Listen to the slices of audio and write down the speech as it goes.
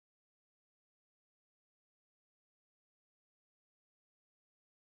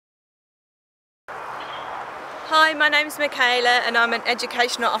Hi, my name's Michaela and I'm an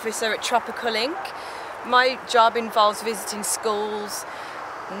educational officer at Tropical Link. My job involves visiting schools,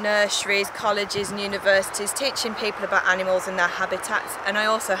 nurseries, colleges and universities, teaching people about animals and their habitats, and I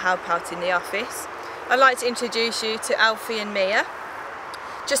also help out in the office. I'd like to introduce you to Alfie and Mia,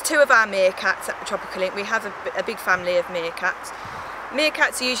 just two of our meerkats at Tropical Link. We have a big family of meerkats.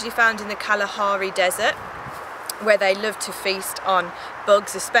 Meerkats are usually found in the Kalahari Desert, where they love to feast on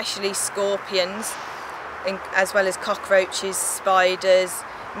bugs, especially scorpions, as well as cockroaches, spiders,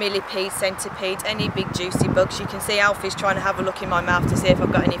 millipedes, centipedes, any big juicy bugs. You can see Alfie's trying to have a look in my mouth to see if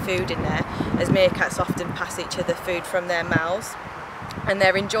I've got any food in there, as meerkats often pass each other food from their mouths. And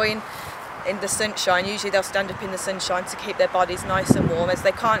they're enjoying in the sunshine. Usually they'll stand up in the sunshine to keep their bodies nice and warm, as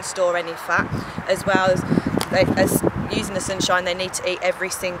they can't store any fat, as well as using the sunshine they need to eat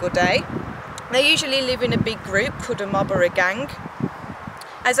every single day. They usually live in a big group called a mob or a gang,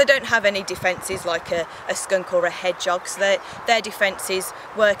 as they don't have any defences like a skunk or a hedgehog, so their defence is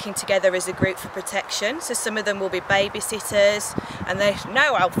working together as a group for protection. So some of them will be babysitters, and they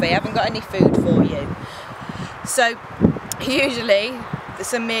no Alfie, I haven't got any food for you. So usually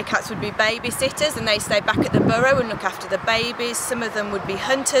some meerkats would be babysitters and they stay back at the burrow and look after the babies. Some of them would be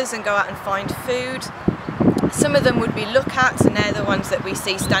hunters and go out and find food. Some of them would be lookouts, and they're the ones that we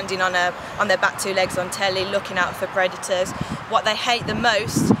see standing on their back two legs on telly looking out for predators. What they hate the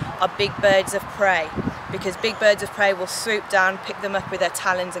most are big birds of prey, because big birds of prey will swoop down, pick them up with their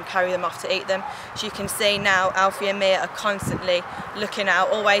talons and carry them off to eat them. As you can see now, Alfie and Mia are constantly looking out,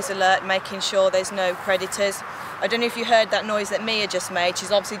 always alert, making sure there's no predators. I don't know if you heard that noise that Mia just made.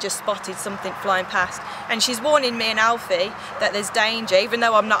 She's obviously just spotted something flying past, and she's warning me and Alfie that there's danger. Even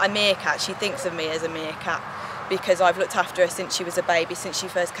though I'm not a meerkat, she thinks of me as a meerkat, because I've looked after her since she was a baby, since she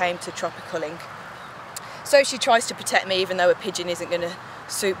first came to Tropical Link. So she tries to protect me, even though a pigeon isn't going to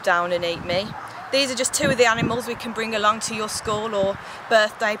swoop down and eat me. These are just two of the animals we can bring along to your school or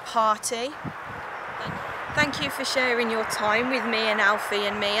birthday party. Thank you for sharing your time with me and Alfie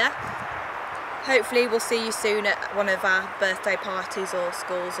and Mia. Hopefully we'll see you soon at one of our birthday parties or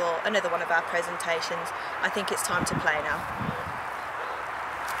schools or another one of our presentations. I think it's time to play now.